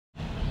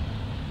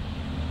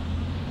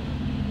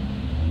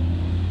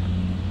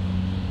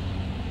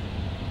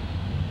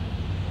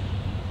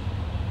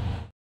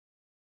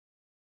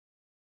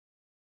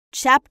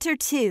Chapter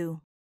 2.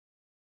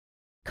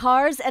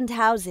 Cars and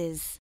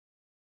Houses.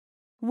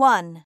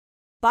 1.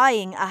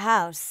 Buying a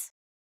house.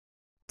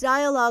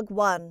 Dialogue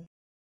 1.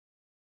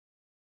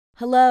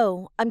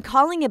 Hello, I'm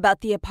calling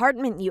about the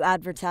apartment you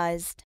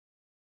advertised.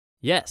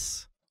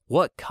 Yes.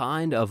 What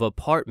kind of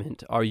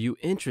apartment are you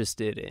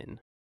interested in?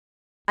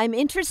 I'm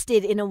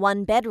interested in a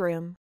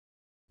one-bedroom.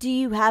 Do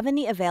you have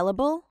any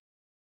available?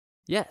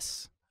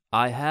 Yes,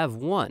 I have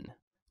one.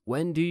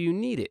 When do you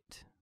need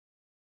it?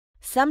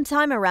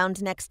 Sometime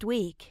around next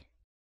week.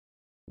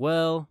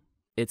 Well,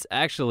 it's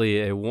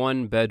actually a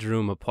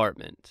one-bedroom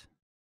apartment.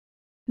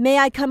 May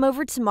I come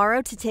over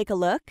tomorrow to take a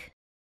look?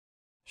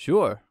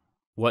 Sure.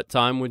 What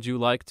time would you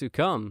like to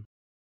come?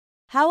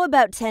 How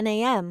about 10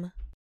 a.m.?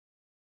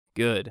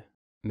 Good.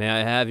 May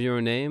I have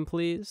your name,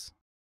 please?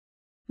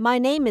 My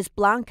name is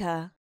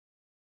Blanca.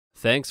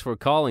 Thanks for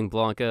calling,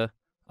 Blanca.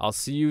 I'll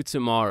see you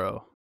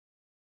tomorrow.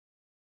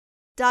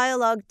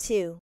 Dialogue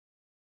 2.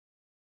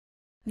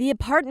 The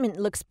apartment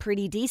looks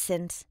pretty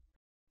decent.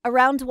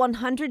 Around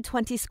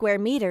 120 square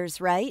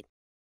meters, right?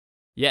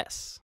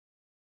 Yes.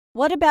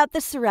 What about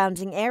the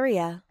surrounding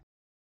area?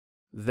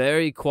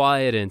 Very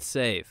quiet and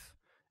safe.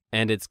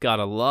 And it's got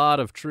a lot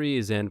of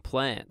trees and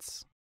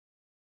plants.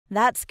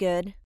 That's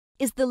good.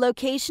 Is the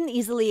location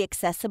easily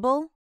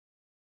accessible?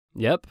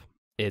 Yep.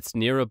 It's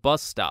near a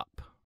bus stop.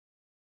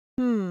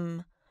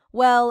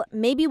 Well,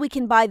 maybe we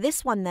can buy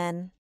this one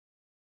then.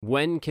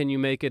 When can you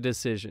make a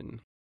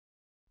decision?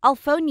 I'll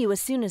phone you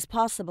as soon as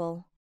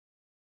possible.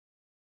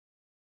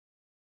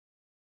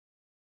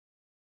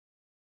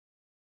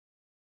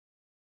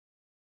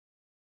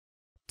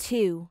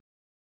 Two.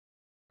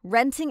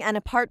 Renting an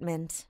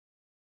apartment.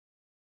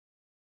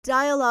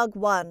 Dialogue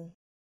 1.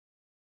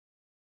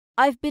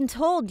 I've been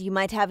told you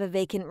might have a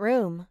vacant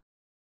room.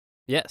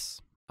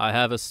 Yes, I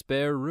have a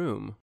spare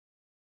room.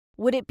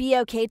 Would it be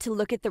okay to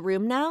look at the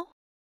room now?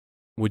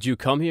 Would you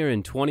come here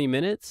in 20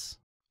 minutes?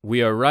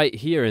 We are right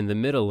here in the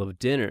middle of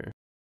dinner.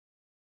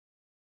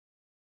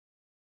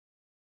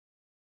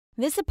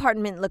 This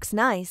apartment looks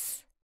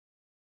nice.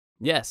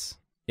 Yes,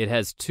 it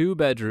has 2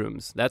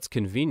 bedrooms. That's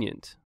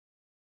convenient.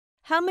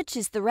 How much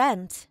is the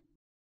rent?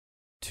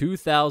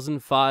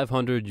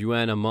 2,500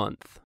 yuan a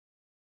month.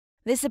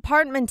 This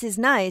apartment is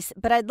nice,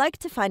 but I'd like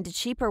to find a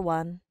cheaper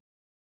one.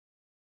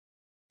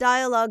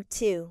 Dialogue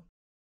 2.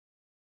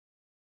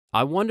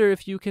 I wonder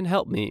if you can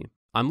help me.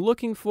 I'm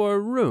looking for a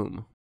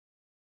room.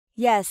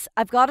 Yes,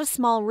 I've got a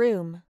small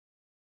room.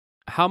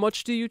 How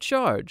much do you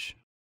charge?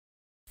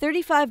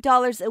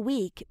 $35 a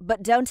week,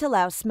 but don't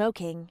allow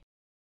smoking.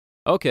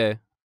 Okay.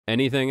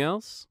 Anything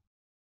else?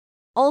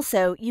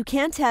 Also, you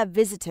can't have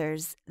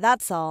visitors,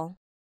 that's all.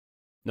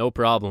 No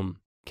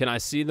problem. Can I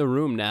see the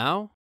room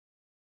now?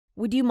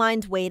 Would you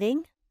mind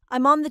waiting?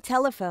 I'm on the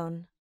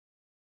telephone.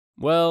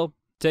 Well,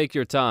 take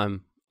your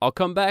time. I'll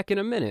come back in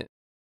a minute.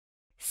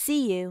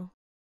 See you.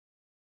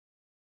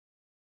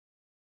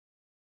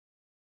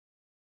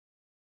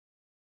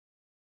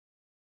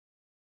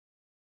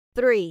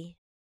 Three.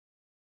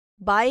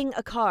 Buying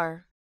a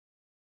car.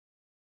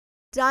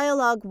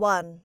 Dialogue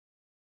 1.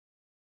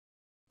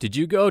 Did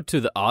you go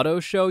to the auto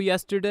show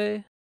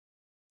yesterday?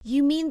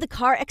 You mean the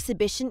car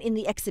exhibition in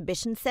the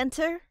exhibition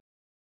center?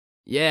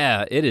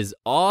 Yeah, it is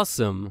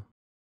awesome.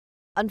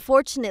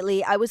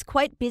 Unfortunately, I was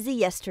quite busy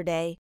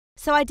yesterday,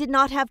 so I did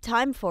not have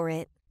time for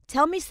it.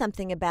 Tell me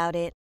something about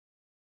it.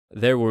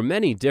 There were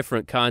many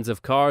different kinds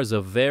of cars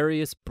of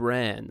various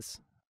brands,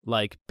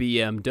 like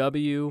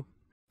BMW,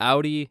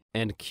 Audi,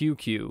 and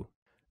QQ.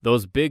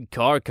 Those big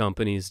car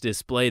companies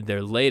displayed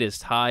their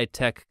latest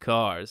high-tech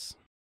cars.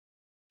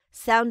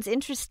 Sounds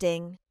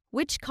interesting.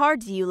 Which car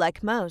do you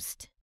like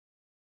most?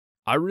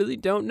 I really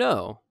don't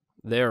know.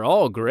 They're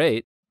all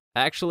great.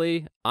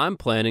 Actually, I'm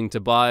planning to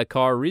buy a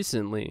car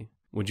recently.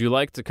 Would you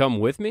like to come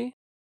with me?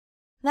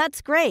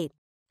 That's great.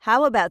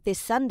 How about this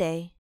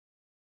Sunday?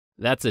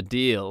 That's a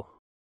deal.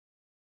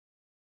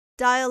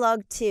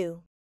 Dialogue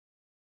 2.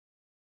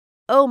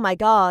 Oh my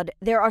God,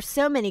 there are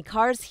so many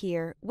cars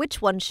here.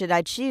 Which one should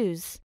I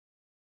choose?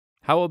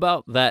 How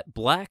about that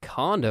black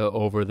Honda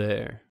over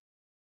there?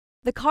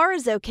 The car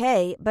is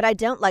okay, but I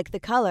don't like the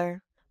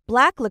color.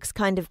 Black looks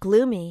kind of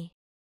gloomy.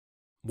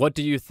 What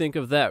do you think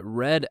of that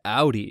red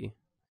Audi?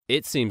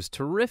 It seems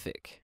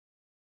terrific.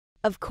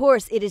 Of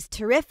course, it is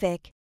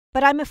terrific,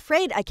 but I'm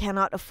afraid I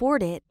cannot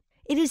afford it.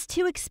 It is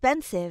too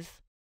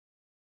expensive.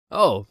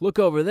 Oh, look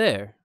over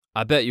there.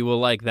 I bet you will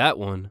like that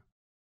one.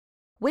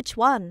 Which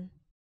one?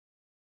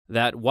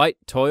 That white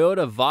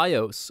Toyota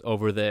Vios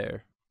over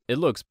there. It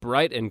looks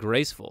bright and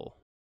graceful.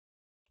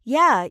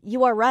 Yeah,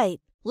 you are right.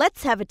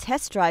 Let's have a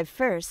test drive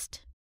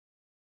first.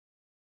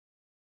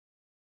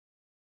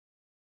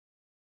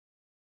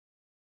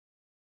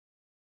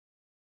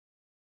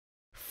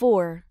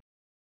 Four.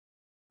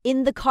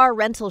 In the car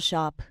rental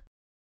shop.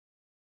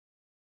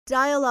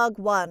 Dialogue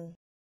 1.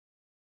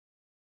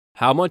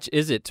 How much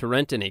is it to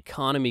rent an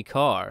economy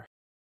car?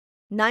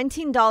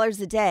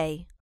 $19 a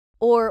day,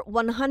 or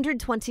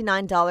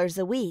 $129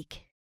 a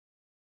week.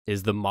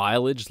 Is the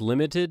mileage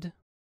limited?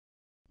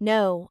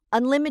 No,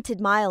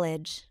 unlimited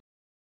mileage.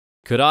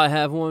 Could I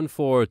have one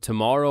for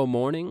tomorrow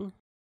morning?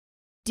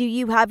 Do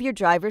you have your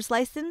driver's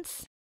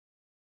license?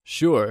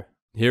 Sure,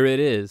 here it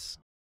is.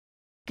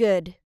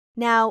 Good.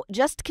 Now,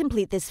 just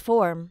complete this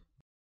form.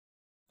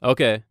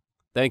 Okay,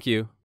 thank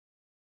you.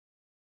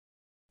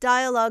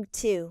 Dialogue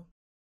 2.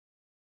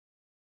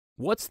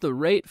 What's the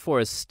rate for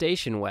a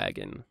station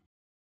wagon?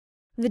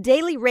 The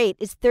daily rate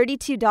is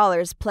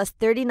 $32 plus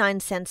 39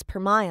 cents per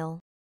mile.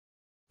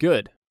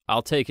 Good.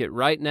 I'll take it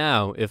right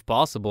now, if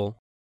possible.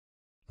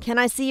 Can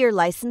I see your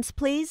license,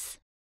 please?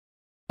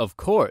 Of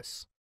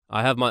course.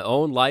 I have my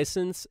own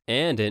license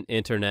and an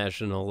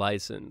international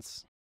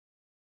license.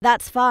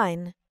 That's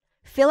fine.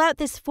 Fill out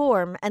this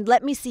form and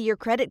let me see your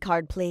credit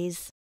card,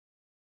 please.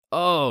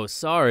 Oh,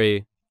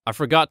 sorry. I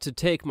forgot to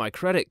take my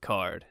credit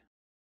card.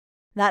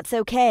 That's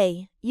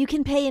okay. You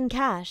can pay in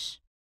cash.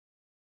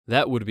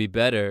 That would be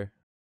better.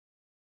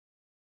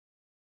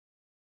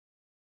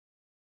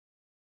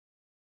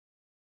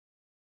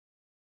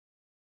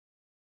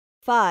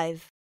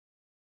 Five.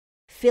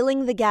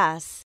 Filling the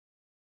gas.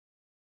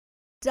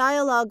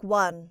 Dialogue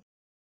 1.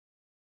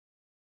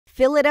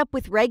 Fill it up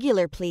with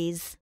regular,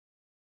 please.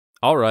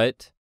 All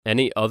right.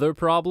 Any other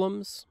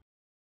problems?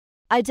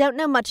 I don't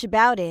know much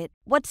about it.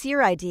 What's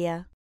your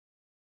idea?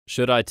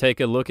 Should I take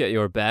a look at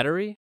your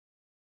battery?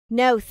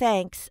 No,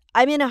 thanks.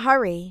 I'm in a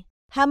hurry.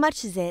 How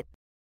much is it?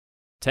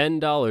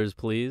 $10,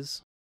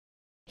 please.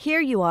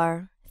 Here you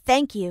are.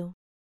 Thank you.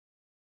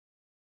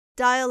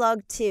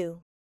 Dialogue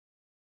 2.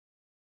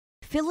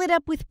 Fill it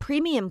up with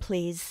premium,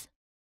 please.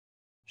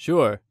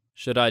 Sure.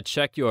 Should I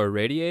check your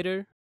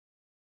radiator?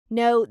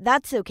 No,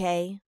 that's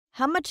okay.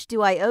 How much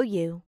do I owe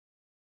you?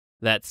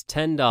 That's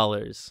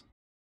 $10.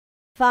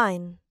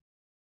 Fine.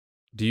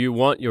 Do you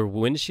want your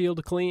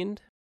windshield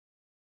cleaned?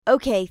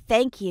 Okay,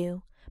 thank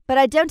you. But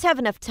I don't have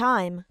enough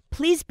time.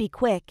 Please be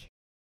quick.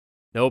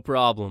 No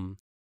problem.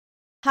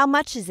 How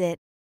much is it?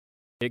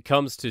 It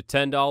comes to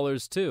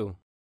 $10 too.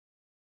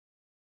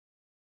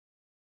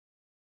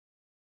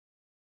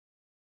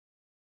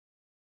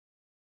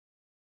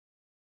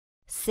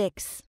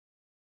 Six.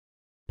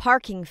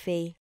 Parking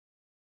fee.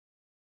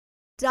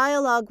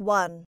 Dialogue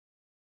 1.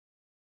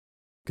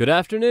 Good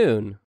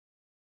afternoon.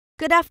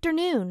 Good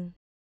afternoon.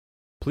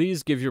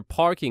 Please give your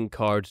parking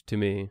card to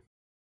me.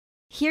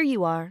 Here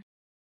you are.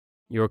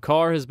 Your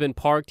car has been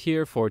parked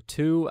here for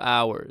 2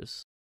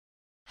 hours.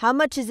 How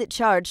much is it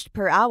charged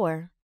per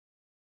hour?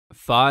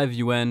 5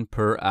 yuan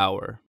per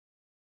hour.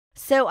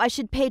 So I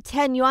should pay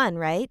 10 yuan,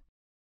 right?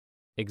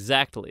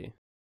 Exactly.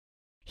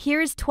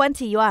 Here is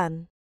 20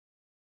 yuan.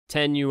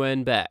 10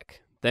 yuan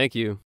back. Thank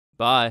you.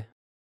 Bye.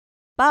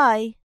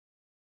 Bye.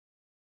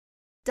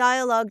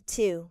 Dialogue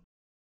 2.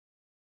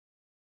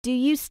 Do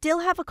you still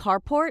have a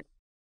carport?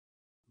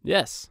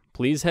 Yes,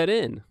 please head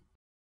in.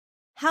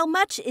 How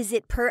much is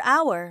it per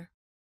hour?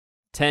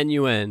 10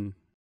 yuan.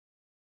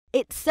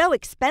 It's so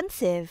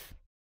expensive.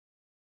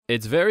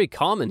 It's very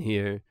common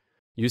here.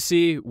 You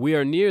see, we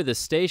are near the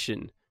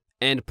station,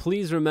 and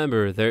please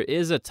remember there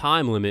is a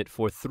time limit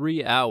for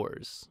 3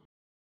 hours.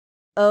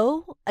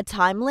 Oh, a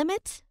time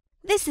limit?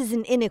 This is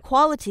an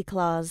inequality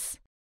clause.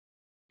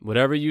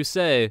 Whatever you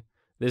say,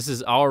 this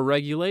is our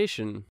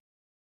regulation.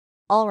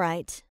 All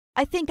right.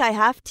 I think I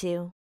have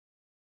to.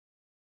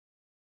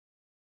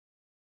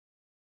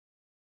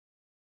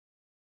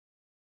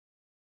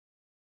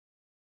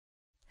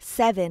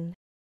 Seven.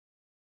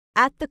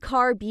 At the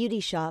car beauty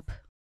shop.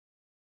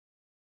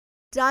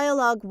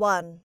 Dialogue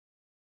 1.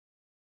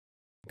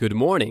 Good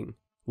morning.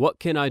 What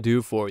can I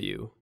do for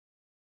you?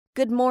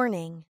 Good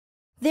morning.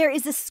 There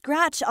is a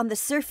scratch on the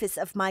surface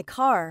of my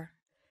car.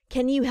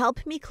 Can you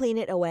help me clean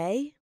it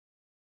away?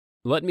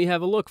 Let me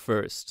have a look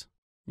first.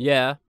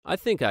 Yeah, I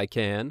think I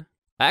can.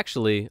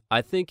 Actually,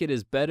 I think it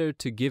is better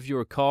to give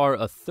your car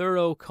a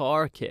thorough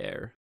car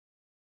care.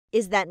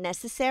 Is that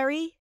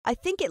necessary? I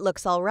think it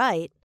looks all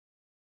right.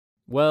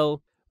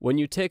 Well, when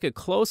you take a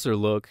closer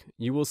look,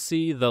 you will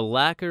see the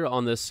lacquer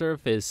on the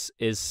surface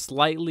is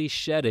slightly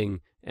shedding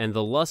and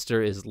the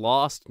luster is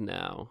lost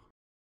now.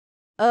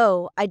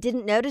 Oh, I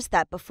didn't notice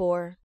that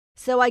before.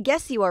 So I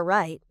guess you are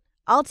right.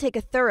 I'll take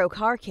a thorough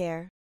car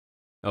care.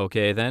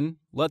 Okay then,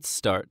 let's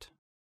start.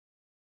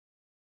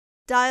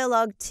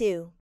 Dialogue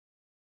 2.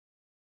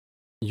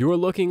 You're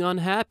looking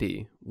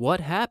unhappy. What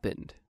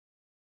happened?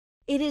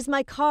 It is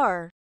my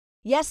car.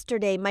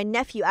 Yesterday, my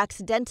nephew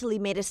accidentally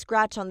made a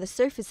scratch on the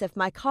surface of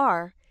my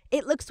car.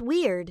 It looks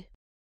weird.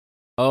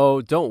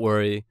 Oh, don't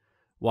worry.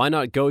 Why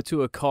not go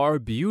to a car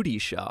beauty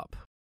shop?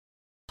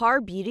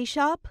 Car beauty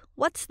shop?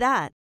 What's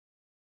that?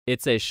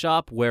 It's a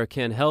shop where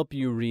can help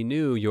you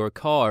renew your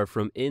car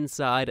from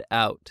inside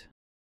out.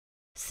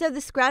 So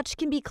the scratch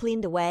can be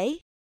cleaned away?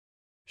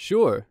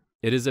 Sure,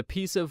 it is a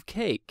piece of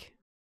cake.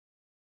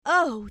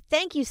 Oh,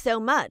 thank you so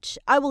much.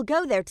 I will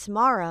go there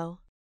tomorrow.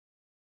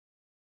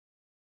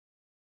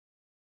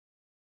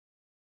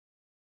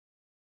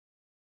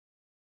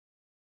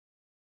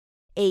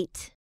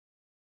 Eight.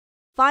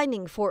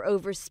 Fining for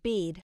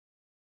overspeed.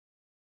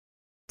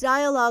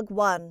 Dialogue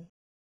 1.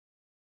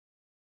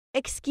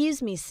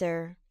 Excuse me,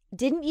 sir.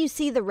 Didn't you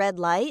see the red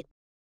light?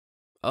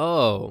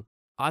 Oh,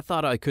 I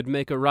thought I could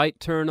make a right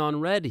turn on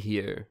red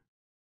here.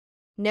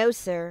 No,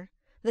 sir.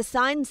 The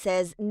sign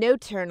says no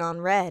turn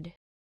on red.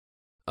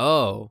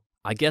 Oh,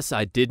 I guess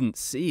I didn't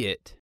see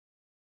it.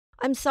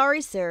 I'm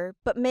sorry, sir,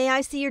 but may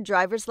I see your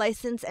driver's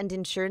license and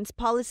insurance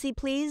policy,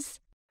 please?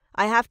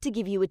 I have to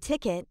give you a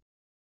ticket.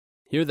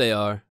 Here they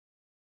are.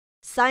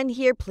 Sign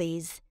here,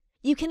 please.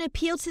 You can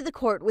appeal to the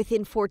court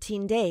within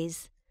 14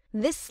 days.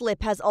 This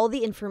slip has all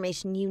the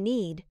information you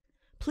need.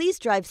 Please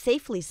drive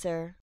safely,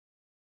 sir.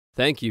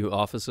 Thank you,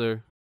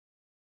 officer.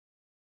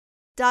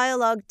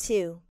 Dialogue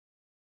 2.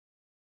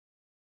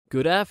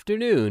 Good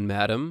afternoon,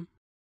 madam.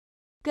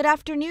 Good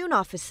afternoon,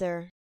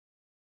 officer.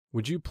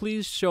 Would you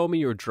please show me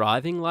your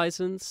driving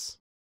license?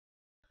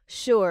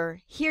 Sure,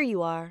 here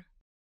you are.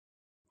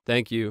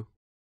 Thank you.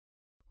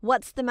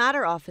 What's the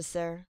matter,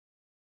 officer?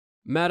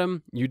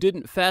 Madam, you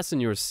didn't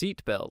fasten your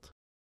seatbelt.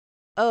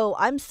 Oh,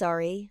 I'm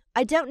sorry.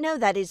 I don't know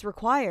that is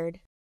required.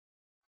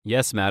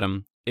 Yes,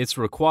 madam. It's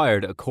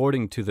required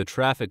according to the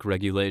traffic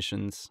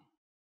regulations.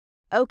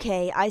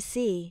 Okay, I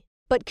see.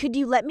 But could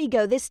you let me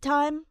go this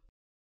time?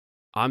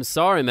 I'm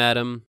sorry,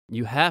 madam.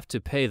 You have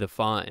to pay the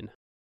fine.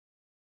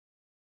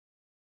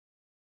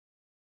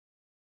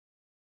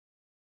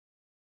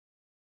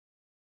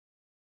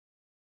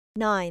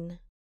 Nine.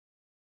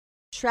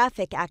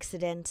 Traffic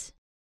accident.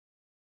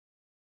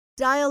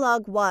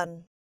 Dialogue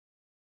 1.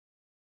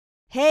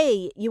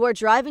 Hey, you are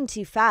driving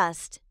too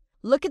fast.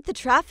 Look at the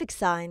traffic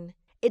sign.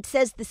 It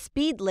says the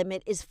speed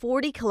limit is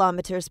 40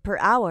 kilometers per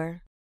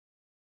hour.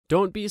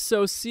 Don't be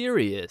so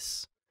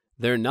serious.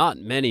 There are not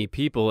many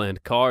people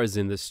and cars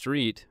in the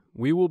street.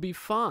 We will be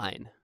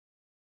fine.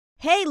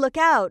 Hey, look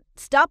out!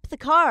 Stop the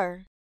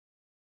car!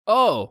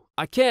 Oh,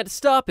 I can't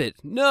stop it.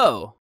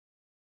 No!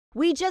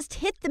 We just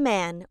hit the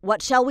man.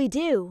 What shall we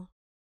do?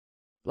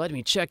 Let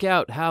me check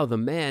out how the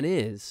man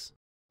is.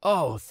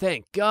 Oh,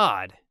 thank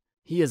God.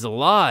 He is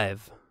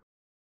alive.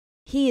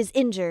 He is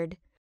injured.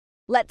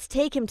 Let's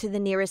take him to the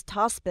nearest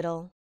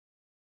hospital.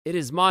 It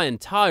is my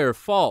entire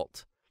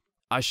fault.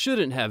 I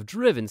shouldn't have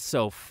driven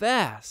so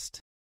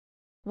fast.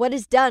 What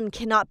is done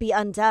cannot be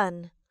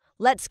undone.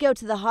 Let's go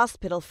to the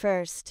hospital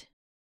first.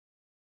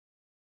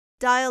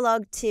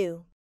 Dialogue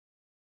 2.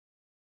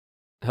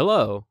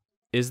 Hello.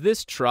 Is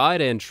this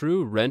tried and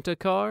true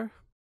rent-a-car?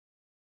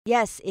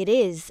 Yes, it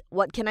is.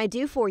 What can I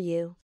do for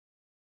you?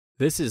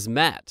 This is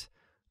Matt.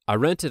 I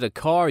rented a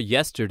car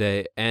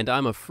yesterday, and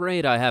I'm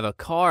afraid I have a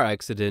car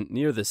accident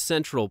near the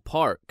Central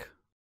Park.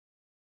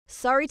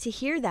 Sorry to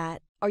hear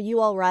that. Are you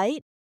all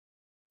right?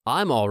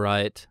 I'm all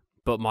right,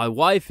 but my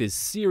wife is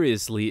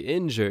seriously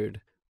injured.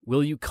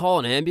 Will you call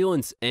an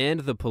ambulance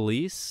and the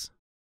police?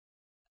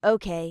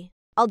 Okay,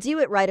 I'll do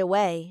it right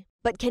away.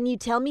 But can you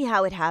tell me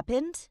how it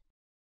happened?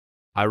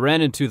 I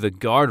ran into the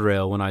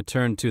guardrail when I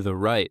turned to the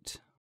right.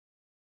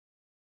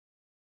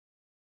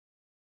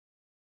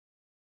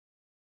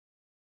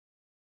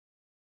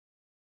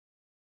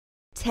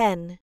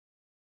 Ten.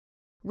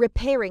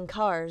 Repairing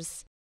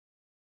cars.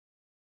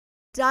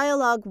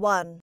 Dialogue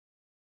 1.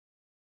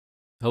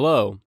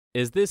 Hello,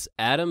 is this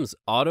Adam's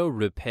Auto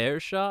Repair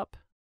Shop?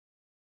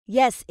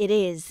 Yes, it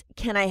is.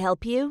 Can I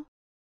help you?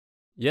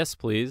 Yes,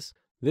 please.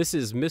 This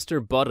is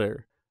Mr.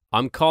 Butter.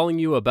 I'm calling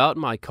you about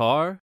my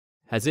car.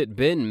 Has it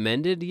been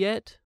mended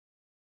yet?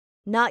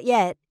 Not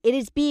yet. It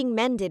is being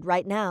mended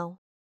right now.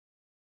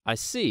 I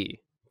see.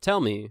 Tell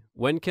me,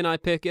 when can I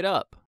pick it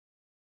up?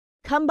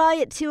 Come by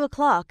at 2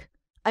 o'clock.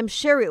 I'm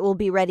sure it will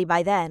be ready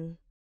by then.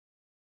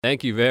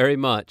 Thank you very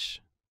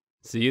much.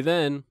 See you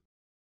then.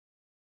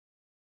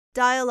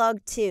 Dialogue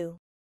 2.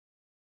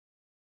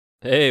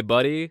 Hey,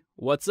 buddy.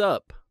 What's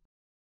up?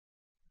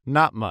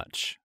 Not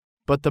much,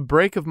 but the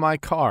brake of my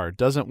car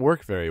doesn't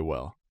work very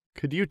well.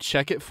 Could you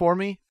check it for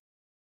me?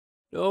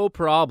 No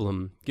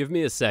problem. Give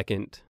me a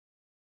second.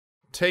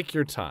 Take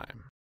your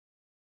time.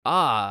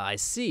 Ah, I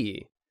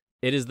see.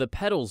 It is the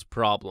pedals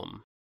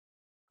problem.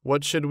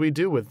 What should we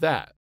do with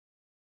that?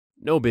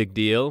 No big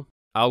deal.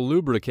 I'll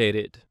lubricate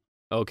it.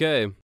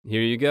 Okay,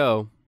 here you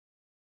go.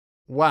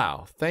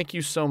 Wow, thank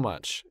you so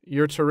much.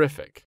 You're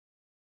terrific.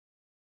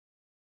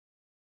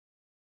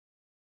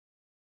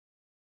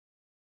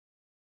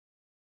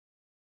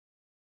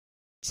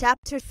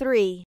 Chapter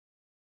 3.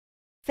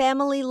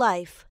 Family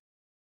Life.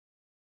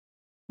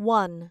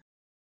 1.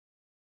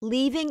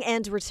 Leaving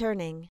and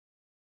returning.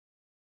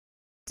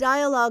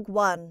 Dialogue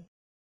 1.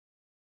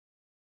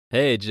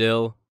 Hey,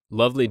 Jill.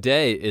 Lovely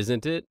day,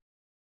 isn't it?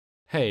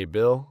 Hey,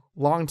 Bill.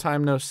 Long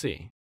time no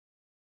see.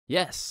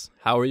 Yes.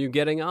 How are you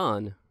getting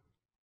on?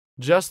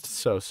 Just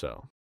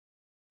so-so.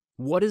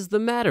 What is the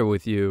matter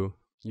with you?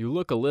 You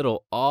look a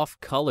little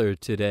off-color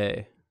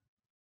today.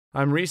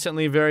 I'm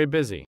recently very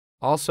busy,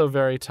 also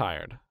very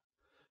tired.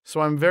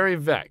 So I'm very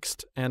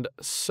vexed and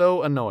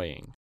so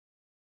annoying.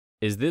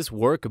 Is this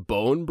work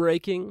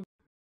bone-breaking?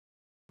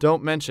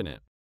 Don't mention it.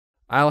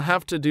 I'll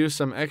have to do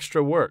some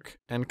extra work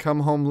and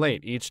come home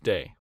late each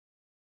day.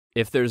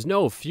 If there's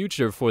no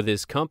future for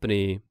this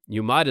company,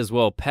 you might as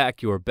well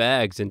pack your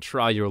bags and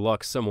try your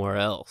luck somewhere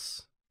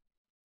else.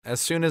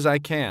 As soon as I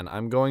can,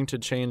 I'm going to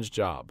change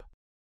job.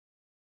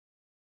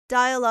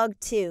 Dialogue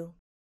 2.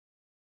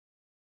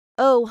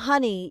 Oh,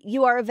 honey,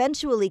 you are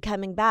eventually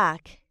coming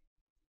back.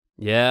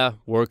 Yeah,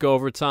 work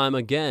overtime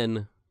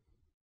again.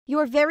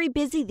 You're very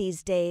busy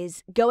these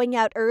days, going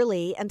out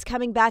early and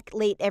coming back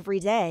late every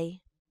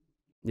day.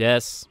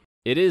 Yes,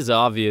 it is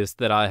obvious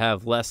that I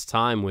have less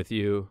time with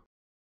you.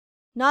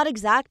 Not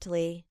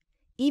exactly.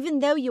 Even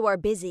though you are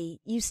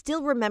busy, you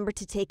still remember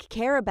to take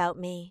care about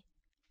me.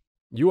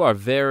 You are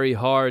very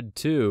hard,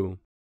 too.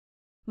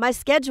 My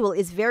schedule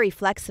is very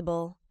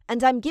flexible,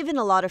 and I'm given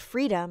a lot of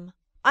freedom.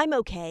 I'm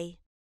okay.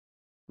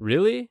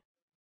 Really?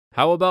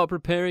 How about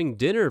preparing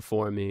dinner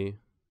for me?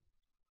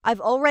 I've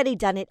already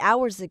done it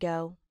hours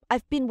ago.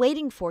 I've been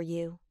waiting for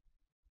you.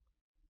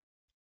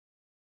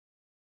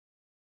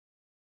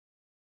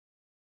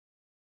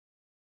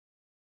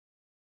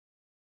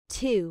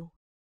 Two.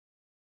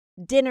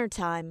 Dinner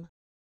time.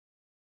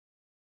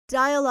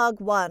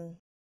 Dialogue 1.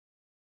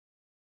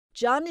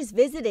 John is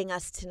visiting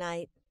us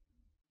tonight.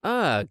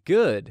 Ah,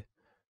 good.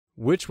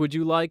 Which would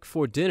you like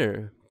for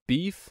dinner?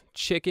 Beef,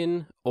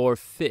 chicken, or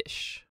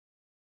fish?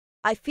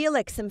 I feel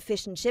like some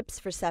fish and chips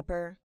for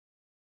supper.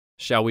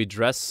 Shall we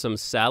dress some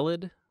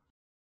salad?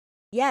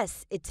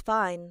 Yes, it's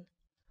fine.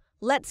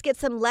 Let's get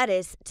some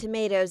lettuce,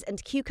 tomatoes,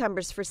 and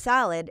cucumbers for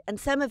salad and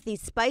some of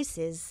these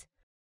spices.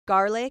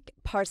 Garlic,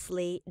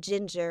 parsley,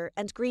 ginger,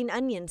 and green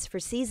onions for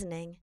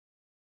seasoning.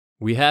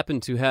 We happen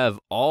to have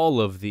all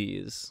of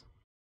these.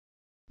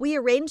 We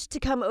arranged to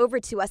come over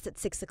to us at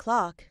 6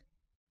 o'clock.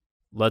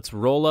 Let's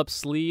roll up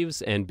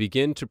sleeves and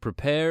begin to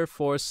prepare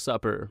for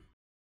supper.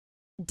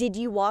 Did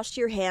you wash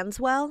your hands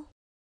well?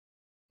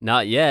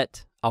 Not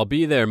yet. I'll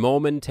be there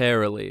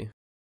momentarily.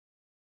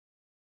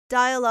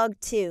 Dialogue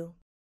 2.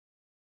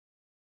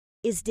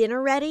 Is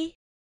dinner ready?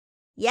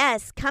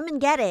 Yes, come and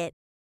get it.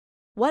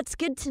 What's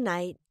good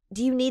tonight?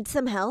 Do you need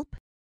some help?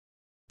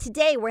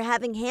 Today we're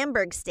having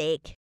Hamburg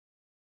steak.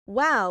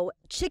 Wow,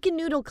 chicken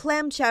noodle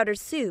clam chowder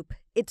soup.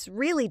 It's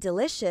really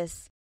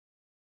delicious.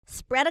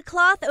 Spread a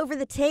cloth over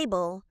the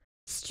table.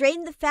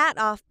 Strain the fat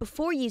off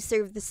before you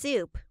serve the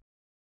soup.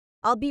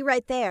 I'll be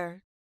right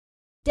there.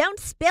 Don't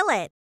spill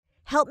it.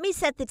 Help me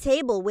set the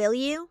table, will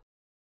you?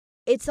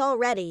 It's all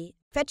ready.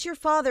 Fetch your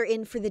father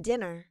in for the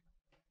dinner.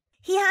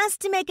 He has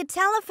to make a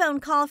telephone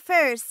call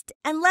first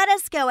and let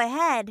us go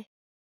ahead.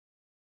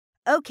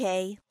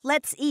 Okay,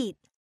 let's eat.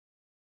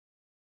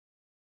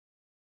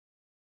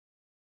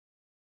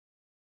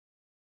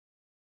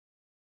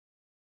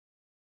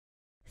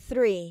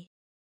 Three.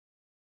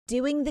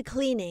 Doing the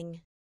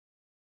cleaning.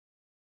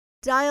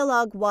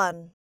 Dialogue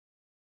 1.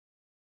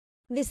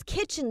 This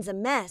kitchen's a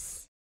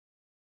mess.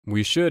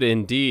 We should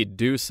indeed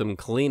do some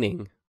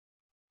cleaning.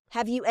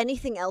 Have you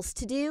anything else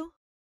to do?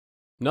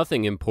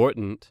 Nothing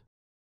important.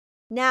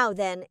 Now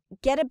then,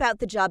 get about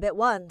the job at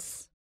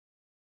once.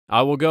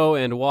 I will go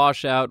and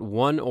wash out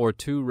 1 or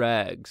 2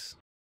 rags.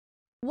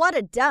 What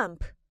a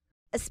dump!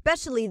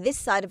 Especially this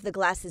side of the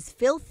glass is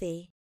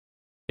filthy.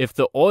 If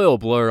the oil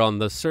blur on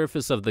the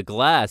surface of the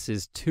glass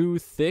is too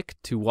thick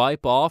to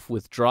wipe off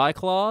with dry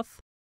cloth,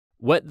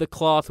 wet the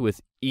cloth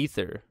with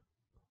ether.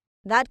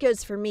 That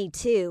goes for me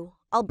too.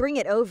 I'll bring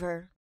it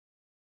over.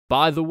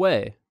 By the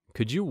way,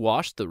 could you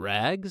wash the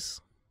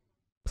rags?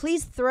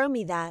 Please throw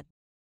me that.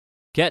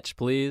 Catch,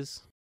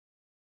 please.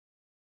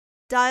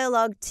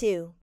 Dialogue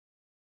 2.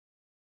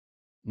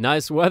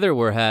 Nice weather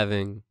we're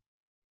having.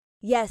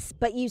 Yes,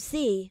 but you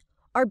see,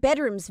 our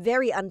bedroom's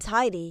very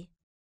untidy.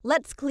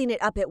 Let's clean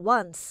it up at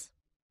once.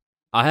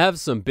 I have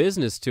some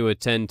business to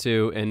attend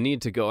to and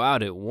need to go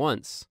out at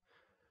once.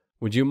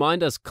 Would you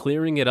mind us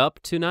clearing it up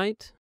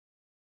tonight?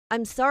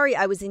 I'm sorry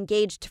I was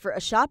engaged for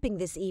a shopping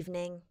this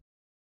evening.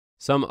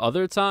 Some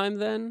other time,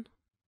 then?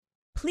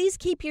 Please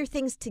keep your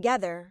things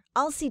together.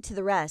 I'll see to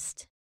the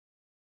rest.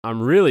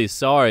 I'm really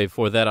sorry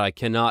for that I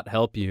cannot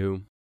help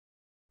you.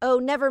 Oh,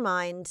 never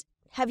mind.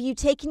 Have you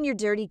taken your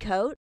dirty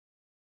coat?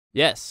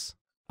 Yes,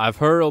 I've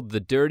hurled the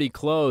dirty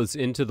clothes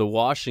into the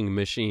washing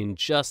machine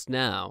just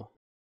now.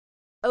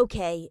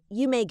 Okay,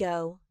 you may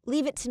go.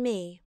 Leave it to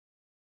me.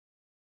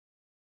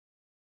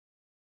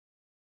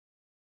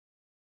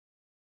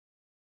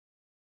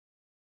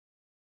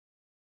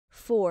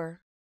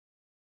 Four.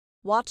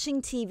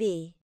 Watching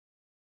TV.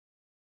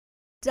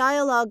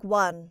 Dialogue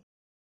 1.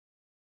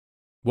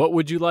 What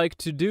would you like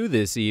to do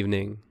this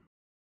evening?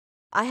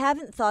 I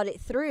haven't thought it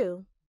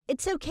through.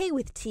 It's okay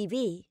with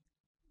TV.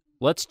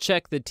 Let's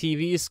check the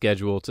TV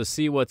schedule to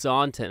see what's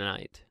on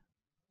tonight.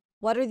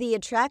 What are the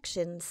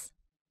attractions?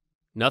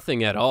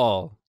 Nothing at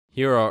all.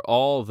 Here are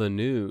all the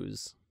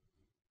news.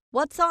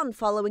 What's on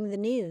following the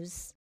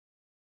news?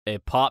 A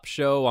pop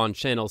show on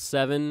Channel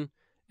 7,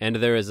 and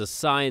there is a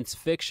science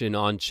fiction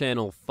on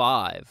Channel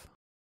 5.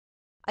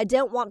 I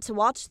don't want to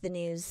watch the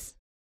news.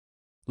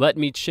 Let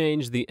me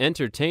change the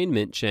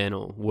entertainment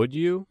channel, would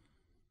you?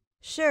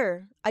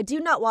 Sure, I do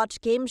not watch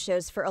game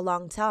shows for a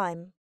long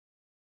time.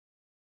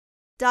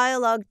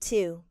 Dialogue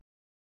 2.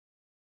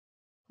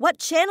 What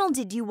channel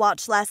did you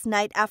watch last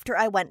night after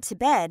I went to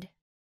bed?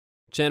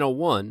 Channel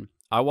 1.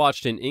 I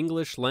watched an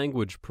English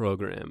language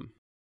program.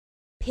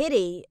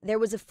 Pity, there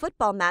was a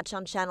football match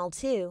on Channel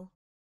 2.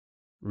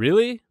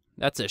 Really?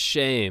 That's a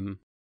shame.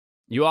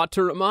 You ought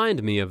to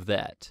remind me of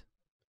that.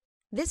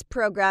 This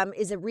program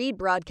is a read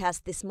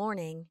broadcast this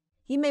morning.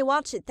 You may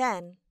watch it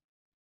then.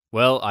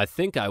 Well, I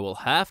think I will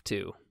have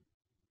to.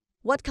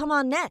 What come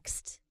on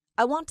next?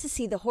 I want to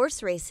see the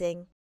horse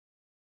racing.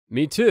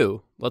 Me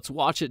too. Let's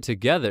watch it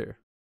together.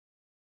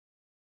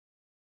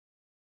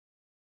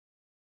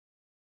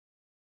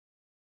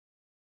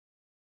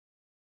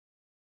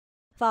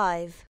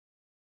 Five.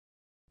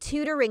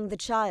 Tutoring the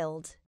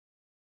child.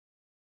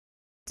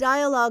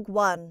 Dialogue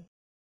 1.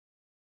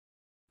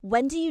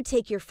 When do you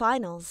take your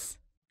finals?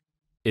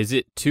 Is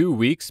it 2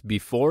 weeks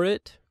before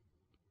it?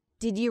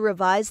 Did you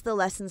revise the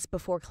lessons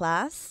before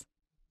class?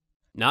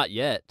 Not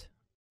yet.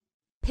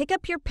 Pick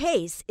up your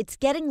pace. It's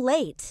getting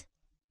late.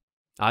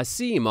 I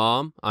see,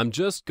 Mom. I'm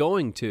just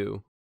going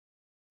to.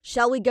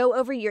 Shall we go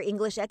over your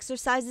English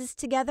exercises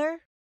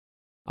together?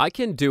 I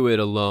can do it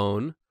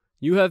alone.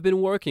 You have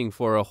been working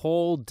for a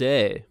whole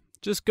day.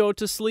 Just go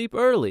to sleep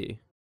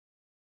early.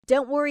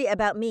 Don't worry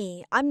about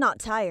me. I'm not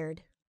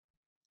tired.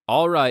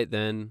 All right,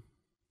 then.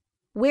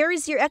 Where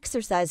is your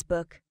exercise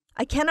book?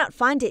 I cannot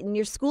find it in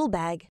your school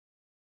bag.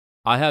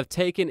 I have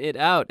taken it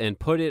out and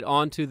put it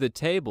onto the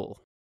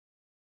table.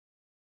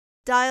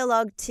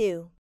 Dialogue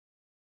 2.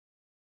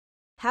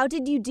 How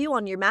did you do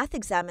on your math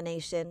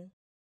examination?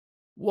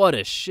 What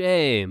a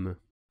shame.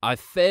 I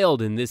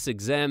failed in this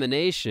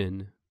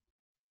examination.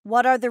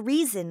 What are the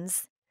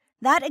reasons?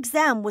 That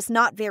exam was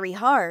not very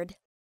hard.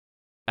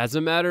 As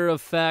a matter of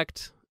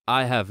fact,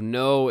 I have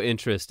no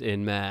interest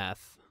in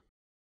math.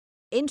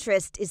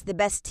 Interest is the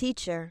best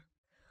teacher.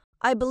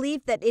 I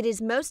believe that it is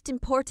most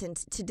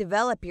important to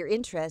develop your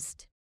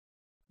interest.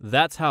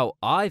 That's how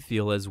I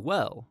feel as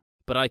well,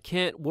 but I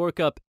can't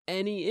work up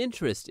any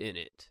interest in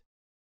it.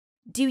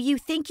 Do you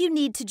think you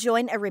need to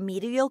join a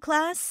remedial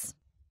class?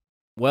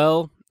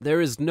 Well, there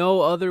is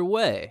no other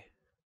way.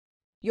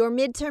 Your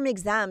midterm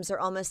exams are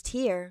almost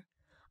here.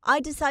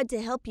 I decide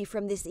to help you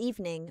from this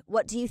evening.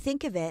 What do you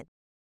think of it?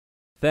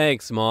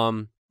 Thanks,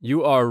 Mom.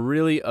 You are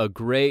really a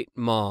great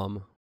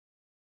mom.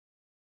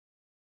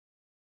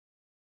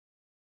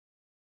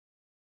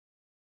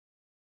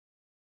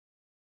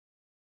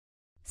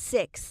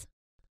 Six.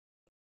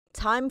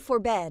 Time for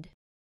bed.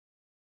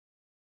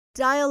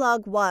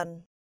 Dialogue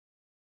 1.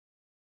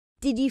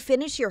 Did you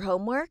finish your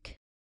homework?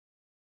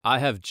 I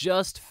have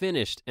just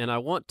finished and I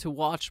want to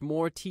watch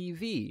more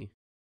TV.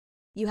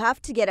 You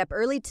have to get up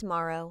early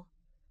tomorrow.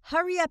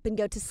 Hurry up and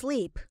go to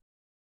sleep.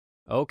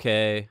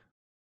 Okay.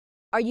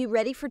 Are you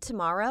ready for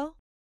tomorrow?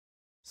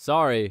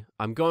 Sorry,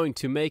 I'm going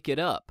to make it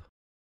up.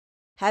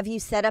 Have you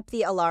set up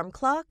the alarm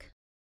clock?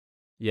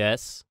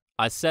 Yes,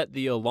 I set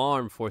the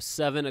alarm for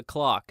 7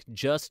 o'clock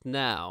just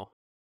now.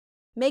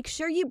 Make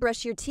sure you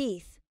brush your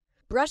teeth.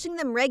 Brushing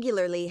them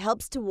regularly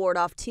helps to ward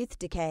off tooth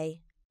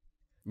decay.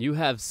 You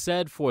have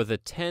said for the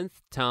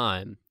 10th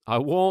time. I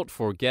won't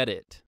forget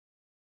it.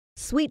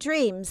 Sweet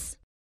dreams.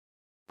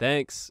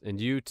 Thanks, and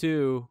you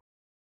too.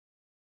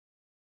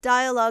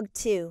 Dialogue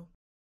 2.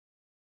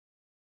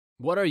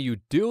 What are you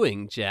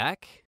doing,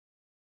 Jack?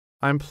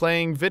 I'm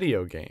playing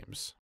video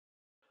games.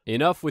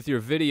 Enough with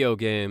your video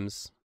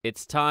games.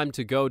 It's time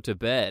to go to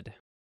bed.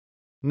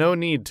 No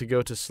need to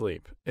go to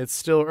sleep. It's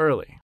still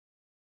early.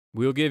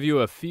 We'll give you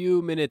a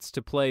few minutes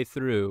to play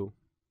through.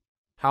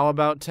 How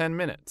about 10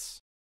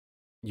 minutes?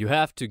 You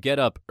have to get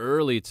up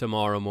early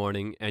tomorrow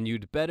morning, and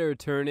you'd better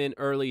turn in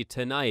early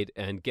tonight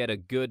and get a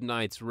good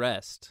night's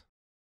rest.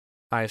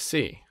 I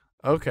see.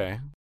 Okay.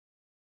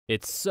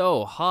 It's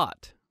so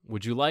hot.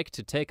 Would you like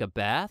to take a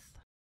bath?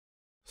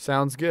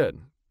 Sounds good.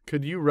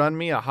 Could you run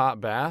me a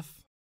hot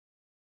bath?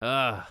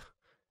 I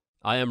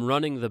am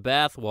running the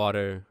bath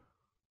water.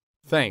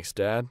 Thanks,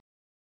 Dad.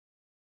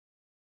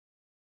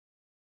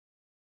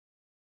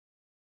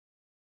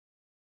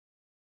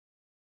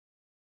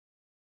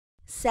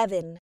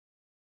 Seven.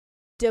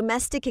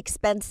 Domestic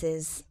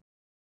expenses.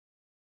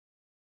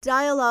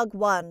 Dialogue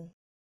 1.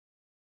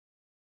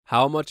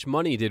 How much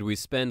money did we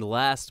spend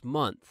last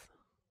month?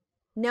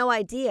 No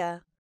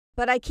idea,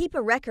 but I keep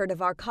a record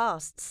of our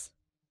costs.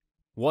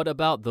 What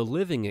about the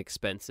living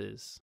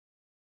expenses?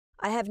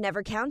 I have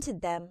never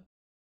counted them.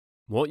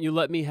 Won't you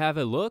let me have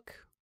a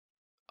look?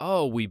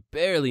 Oh, we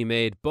barely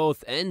made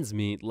both ends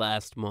meet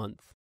last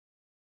month.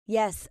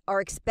 Yes,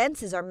 our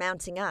expenses are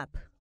mounting up.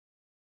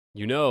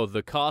 You know,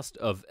 the cost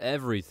of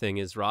everything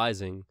is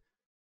rising.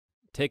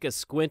 Take a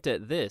squint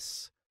at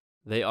this.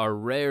 They are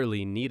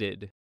rarely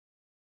needed.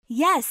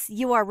 Yes,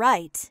 you are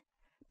right.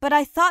 But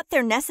I thought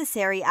they're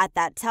necessary at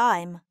that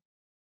time.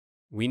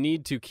 We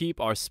need to keep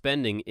our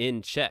spending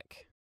in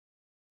check.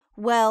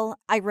 Well,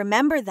 I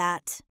remember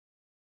that.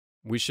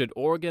 We should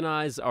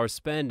organize our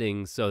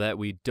spending so that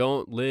we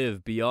don't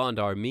live beyond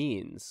our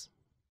means.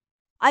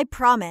 I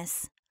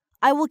promise.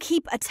 I will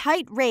keep a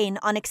tight rein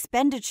on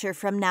expenditure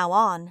from now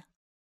on.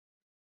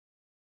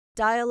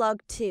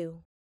 Dialogue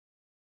 2.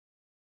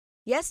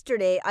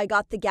 Yesterday, I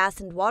got the gas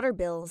and water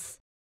bills.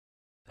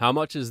 How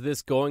much is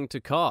this going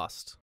to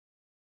cost?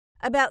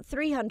 About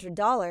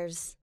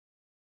 $300.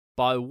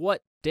 By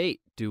what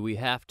date do we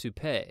have to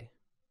pay?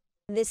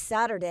 This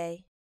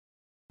Saturday.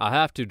 I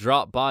have to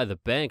drop by the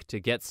bank to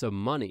get some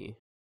money.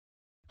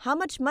 How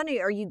much money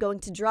are you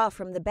going to draw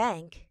from the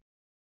bank?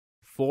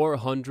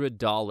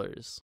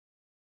 $400.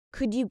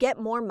 Could you get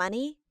more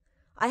money?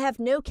 I have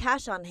no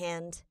cash on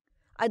hand.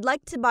 I'd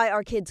like to buy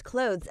our kids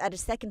clothes at a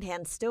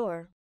second-hand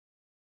store.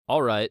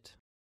 All right.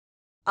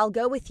 I'll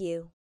go with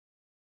you.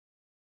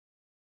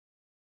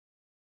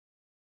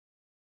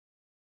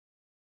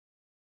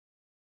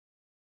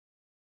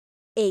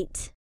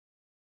 8.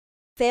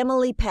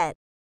 Family pet.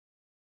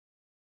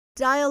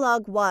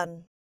 Dialogue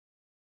 1.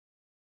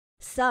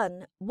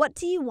 Son, what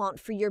do you want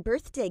for your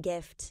birthday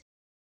gift?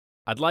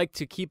 I'd like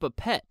to keep a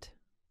pet.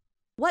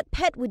 What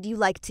pet would you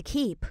like to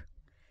keep?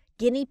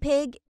 Guinea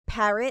pig,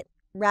 parrot,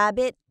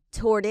 rabbit,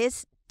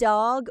 tortoise,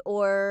 dog,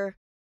 or…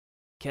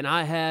 Can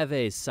I have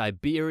a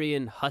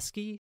Siberian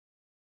husky?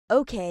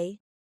 Okay,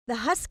 the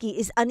husky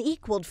is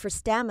unequaled for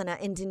stamina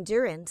and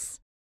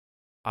endurance.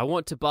 I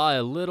want to buy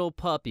a little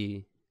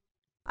puppy.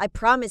 I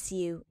promise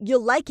you,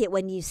 you'll like it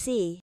when you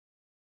see.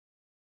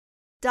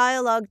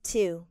 Dialogue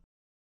 2.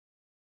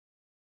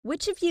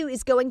 Which of you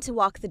is going to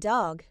walk the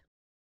dog?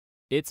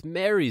 It's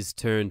Mary's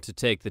turn to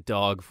take the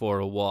dog for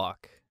a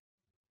walk.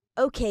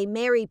 Okay,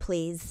 Mary,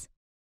 please.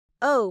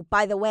 Oh,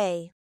 by the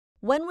way,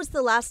 when was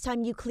the last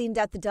time you cleaned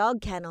out the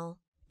dog kennel?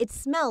 It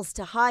smells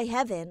to high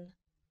heaven.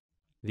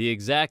 The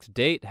exact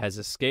date has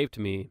escaped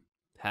me.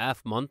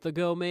 Half-month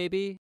ago,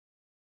 maybe?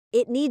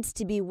 It needs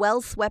to be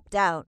well swept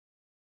out.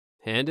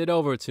 Hand it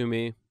over to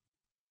me.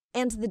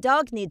 And the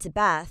dog needs a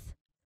bath.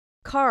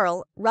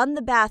 Carl, run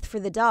the bath for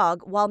the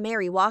dog while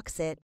Mary walks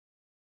it.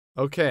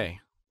 Okay,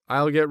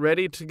 I'll get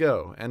ready to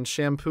go and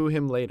shampoo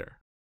him later.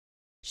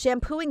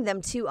 Shampooing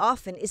them too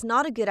often is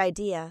not a good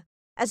idea,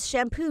 as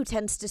shampoo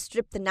tends to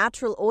strip the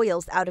natural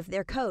oils out of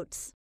their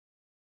coats.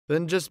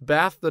 Then just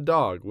bath the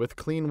dog with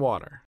clean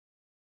water.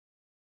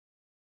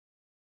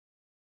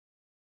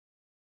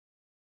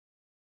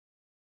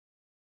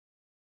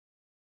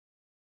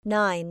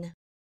 9.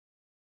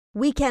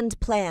 Weekend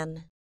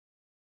plan.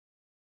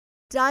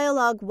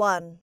 Dialogue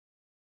 1.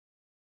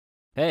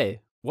 Hey,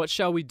 what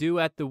shall we do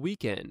at the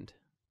weekend?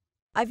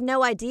 I've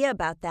no idea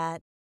about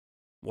that.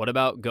 What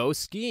about go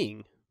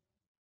skiing?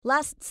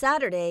 Last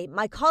Saturday,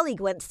 my colleague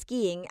went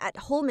skiing at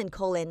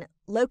Holmenkollen,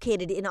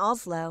 located in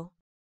Oslo.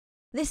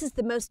 This is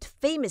the most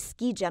famous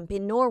ski jump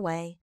in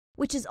Norway,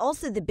 which is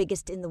also the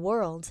biggest in the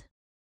world.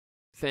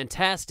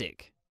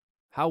 Fantastic.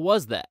 How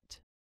was that?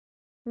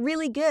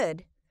 Really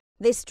good.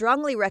 They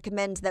strongly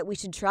recommend that we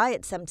should try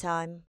it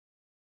sometime.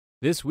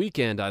 This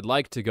weekend I'd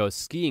like to go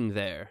skiing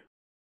there.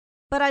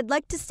 But I'd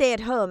like to stay at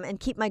home and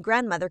keep my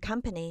grandmother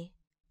company.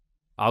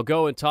 I'll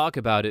go and talk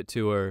about it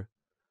to her.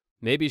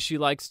 Maybe she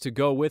likes to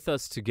go with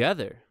us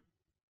together.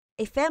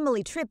 A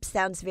family trip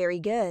sounds very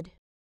good.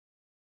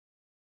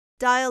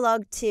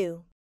 Dialogue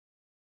 2.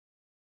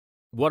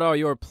 What are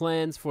your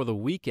plans for the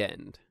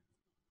weekend?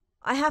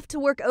 I have to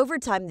work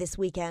overtime this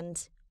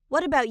weekend.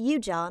 What about you,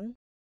 John?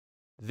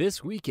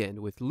 This weekend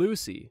with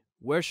Lucy,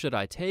 where should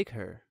I take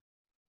her?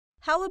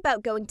 How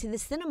about going to the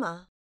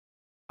cinema?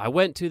 I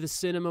went to the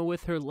cinema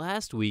with her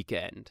last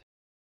weekend.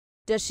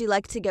 Does she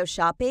like to go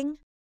shopping?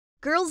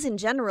 Girls in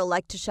general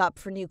like to shop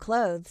for new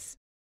clothes.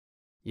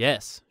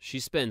 Yes,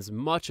 she spends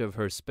much of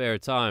her spare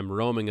time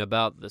roaming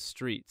about the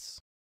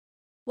streets.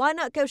 Why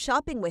not go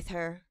shopping with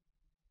her?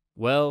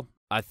 Well,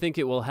 I think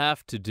it will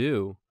have to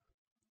do.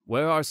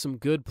 Where are some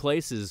good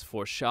places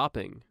for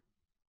shopping?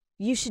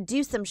 You should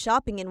do some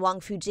shopping in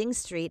Wangfujing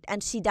Street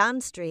and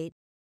Shidan Street.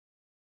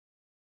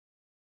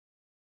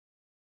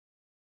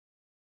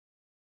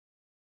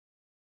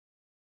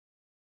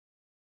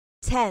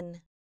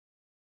 10.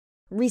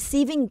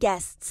 Receiving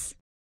guests.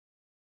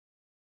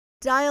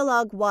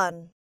 Dialogue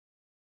 1.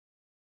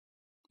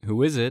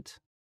 Who is it?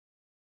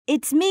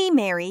 It's me,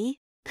 Mary.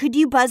 Could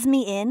you buzz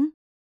me in?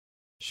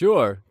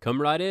 Sure,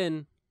 come right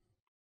in.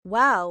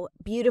 Wow,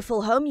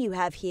 beautiful home you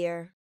have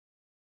here.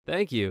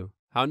 Thank you.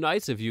 How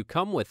nice of you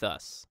come with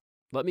us.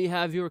 Let me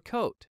have your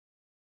coat.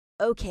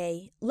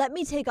 Okay, let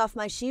me take off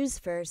my shoes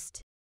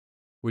first.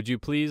 Would you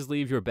please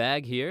leave your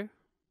bag here?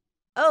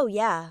 Oh,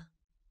 yeah.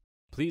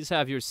 Please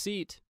have your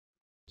seat.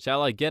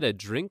 Shall I get a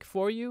drink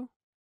for you?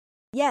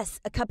 Yes,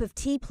 a cup of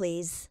tea,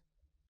 please.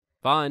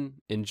 Fine.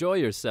 Enjoy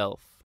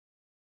yourself.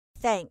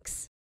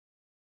 Thanks.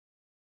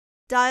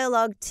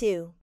 Dialogue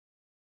 2.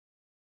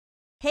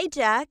 Hey,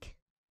 Jack.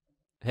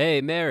 Hey,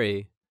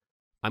 Mary.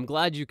 I'm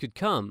glad you could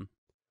come.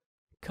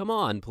 Come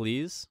on,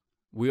 please.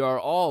 We are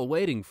all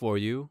waiting for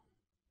you.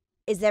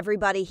 Is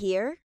everybody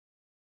here?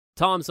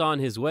 Tom's on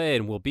his way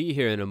and will be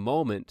here in a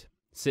moment.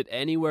 Sit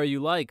anywhere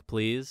you like,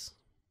 please.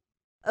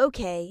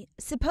 Okay,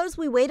 suppose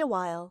we wait a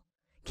while.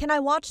 Can I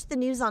watch the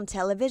news on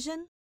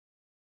television?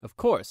 Of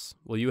course.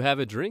 Will you have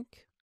a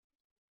drink?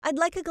 I'd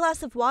like a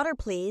glass of water,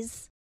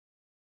 please.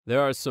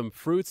 There are some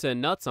fruits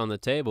and nuts on the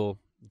table.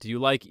 Do you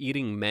like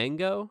eating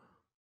mango?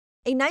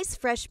 A nice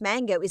fresh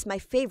mango is my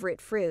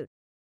favorite fruit.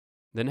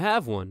 Then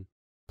have one.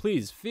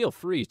 Please feel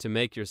free to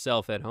make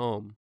yourself at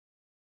home.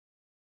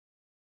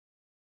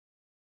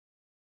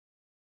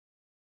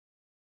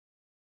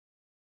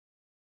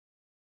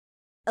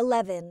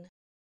 11.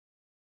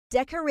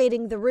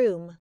 Decorating the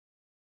room.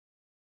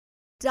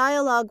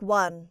 Dialogue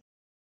 1.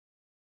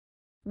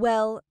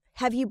 Well,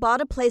 have you bought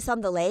a place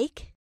on the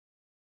lake?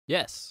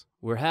 Yes,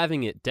 we're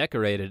having it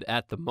decorated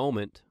at the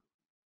moment.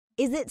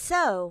 Is it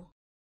so?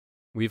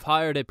 We've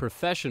hired a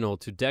professional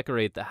to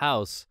decorate the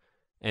house,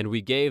 and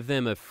we gave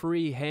them a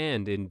free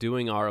hand in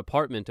doing our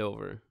apartment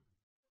over.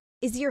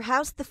 Is your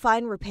house the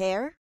fine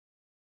repair?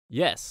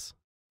 Yes,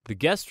 the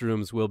guest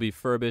rooms will be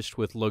furbished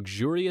with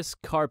luxurious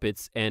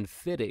carpets and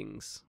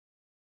fittings.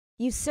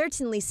 You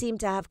certainly seem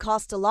to have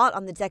cost a lot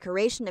on the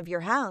decoration of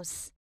your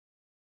house.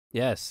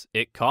 Yes,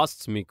 it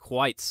costs me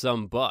quite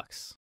some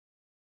bucks.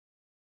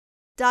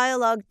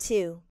 Dialogue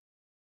 2.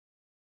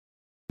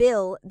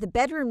 Bill, the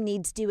bedroom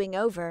needs doing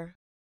over.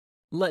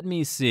 Let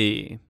me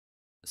see.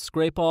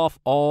 Scrape off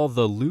all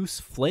the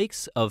loose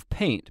flakes of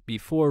paint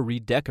before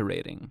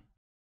redecorating.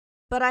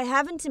 But I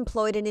haven't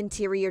employed an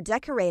interior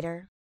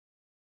decorator.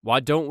 Why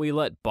don't we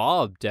let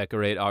Bob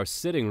decorate our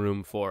sitting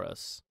room for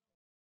us?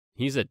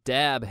 He's a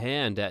dab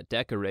hand at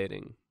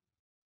decorating.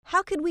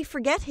 How could we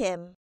forget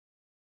him?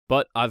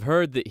 But I've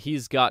heard that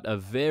he's got a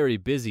very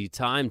busy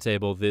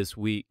timetable this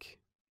week.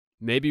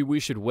 Maybe we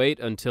should wait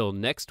until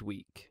next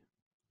week.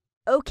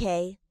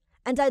 Okay,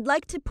 and I'd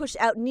like to push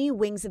out new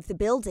wings of the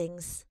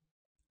buildings.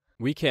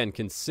 We can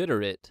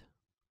consider it.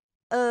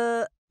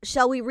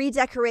 Shall we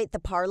redecorate the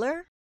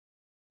parlor?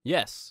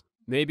 Yes,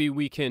 maybe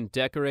we can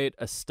decorate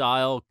a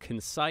style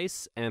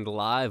concise and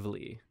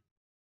lively.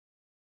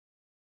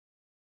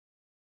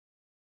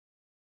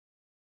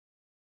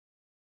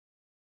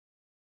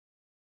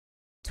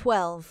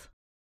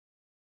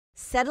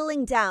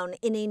 Settling down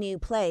in a new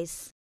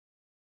place.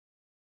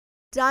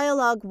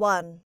 Dialogue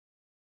 1.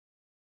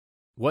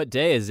 What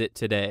day is it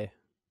today?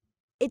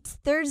 It's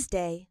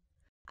Thursday.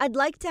 I'd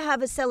like to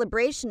have a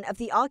celebration of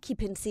the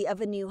occupancy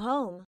of a new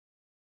home.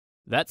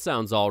 That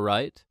sounds all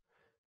right.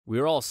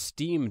 We're all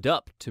steamed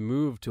up to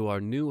move to our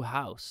new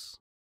house.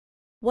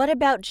 What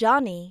about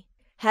Johnny?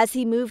 Has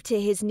he moved to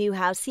his new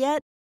house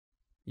yet?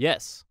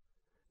 Yes,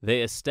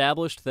 they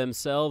established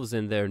themselves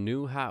in their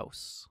new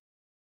house.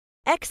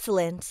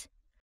 Excellent.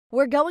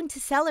 We're going to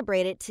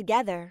celebrate it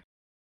together.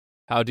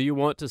 How do you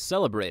want to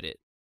celebrate it?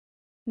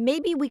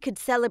 Maybe we could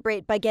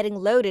celebrate by getting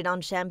loaded on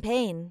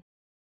champagne.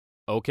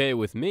 Okay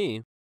with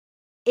me.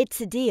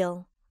 It's a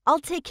deal. I'll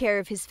take care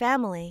of his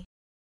family.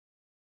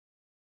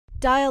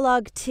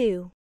 Dialogue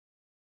 2.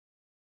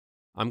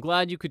 I'm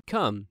glad you could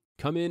come.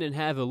 Come in and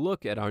have a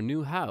look at our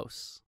new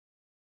house.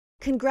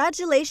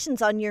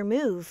 Congratulations on your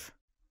move.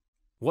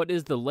 What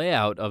is the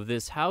layout of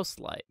this house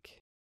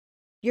like?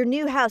 Your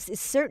new house is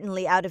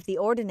certainly out of the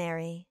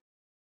ordinary.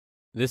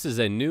 This is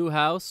a new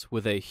house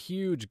with a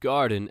huge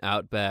garden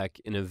out back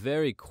in a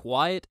very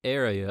quiet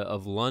area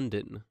of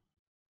London.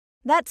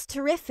 That's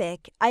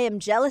terrific. I am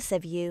jealous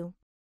of you.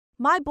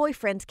 My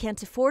boyfriend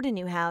can't afford a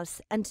new house,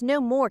 and no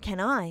more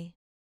can I.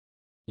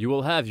 You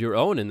will have your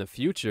own in the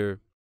future.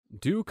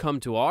 Do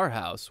come to our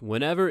house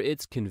whenever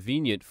it's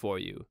convenient for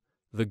you.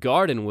 The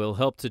garden will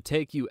help to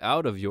take you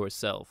out of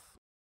yourself.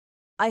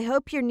 I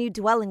hope your new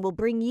dwelling will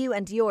bring you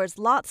and yours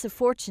lots of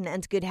fortune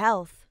and good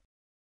health.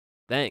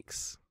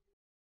 Thanks.